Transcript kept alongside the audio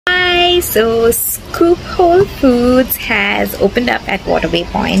So Scoop Whole Foods has opened up at Waterway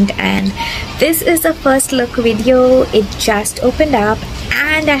Point, and this is the first look video. It just opened up,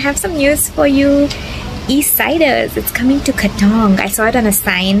 and I have some news for you. East Siders, it's coming to Gaitonde. I saw it on a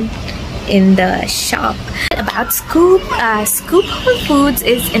sign in the shop. About Scoop, Scoop Whole Foods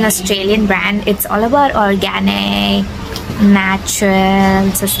is an Australian brand. It's all about organic,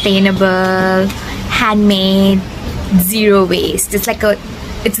 natural, sustainable, handmade, zero waste.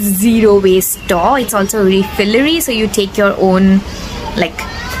 It's a zero waste store. It's also refillery, so you take your own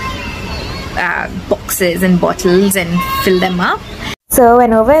boxes and bottles and fill them up. So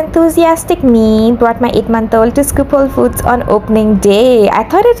an over-enthusiastic me brought my 8-month-old to Scoop Whole Foods on opening day. I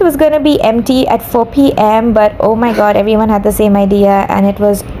thought it was going to be empty at 4 p.m. but oh my god, everyone had the same idea and it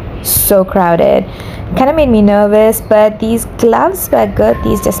was so crowded. Kind of made me nervous, but these gloves were good.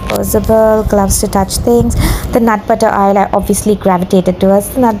 These disposable gloves to touch things. The nut butter aisle, I obviously gravitated towards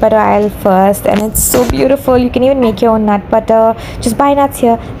the nut butter aisle first, and it's so beautiful. You can even make your own nut butter. Just buy nuts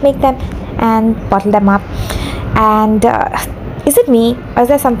here, make them and bottle them up. And is it me, or is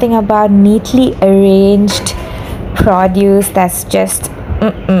there something about neatly arranged produce that's just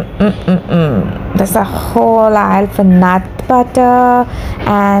There's a whole aisle for nut butter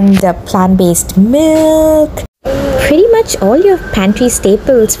and plant-based milk. Pretty much all your pantry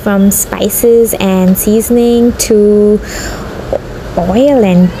staples, from spices and seasoning to oil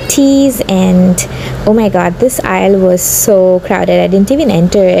and teas. And oh my god, this aisle was so crowded. I didn't even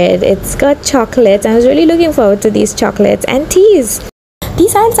enter it. It's got chocolates. I was really looking forward to these chocolates and teas.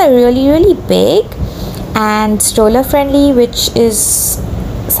 These aisles are really big and stroller friendly, which is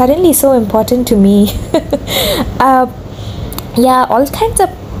suddenly so important to me. Yeah, all kinds of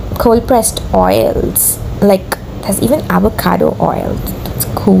cold pressed oils, like there's even avocado oil. That's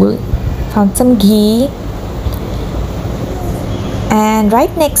cool. Found some ghee, and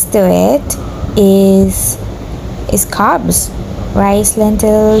right next to it is carbs, rice,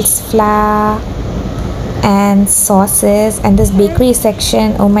 lentils, flour and sauces. And this bakery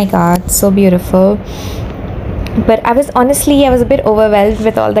section, oh my god, so beautiful. But I was a bit overwhelmed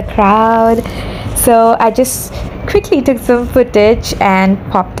with all the crowd, so I just quickly took some footage and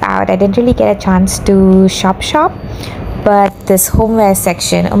popped out. I didn't really get a chance to shop, but this homeware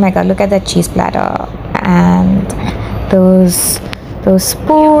section, oh my god, look at that cheese platter and those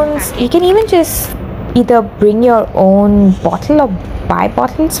spoons. You can even just either bring your own bottle or buy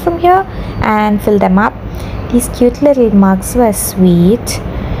bottles from here and fill them up. These cute little mugs were sweet.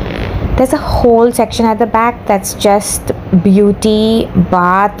 There's a whole section at the back that's just beauty,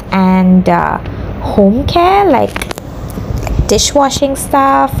 bath and home care, like dishwashing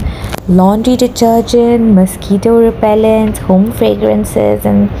stuff, laundry detergent, mosquito repellent, home fragrances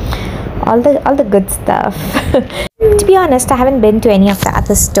and all the good stuff. To be honest, I haven't been to any of the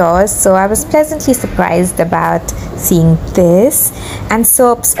other stores, so I was pleasantly surprised about seeing this. And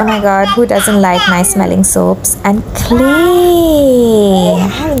soaps, oh my god, who doesn't like nice smelling soaps? And clay, I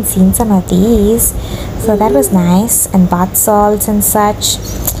haven't seen some of these, so that was nice. And bath salts and such.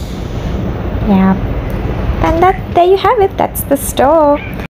 Yeah, and there you have it. That's the store.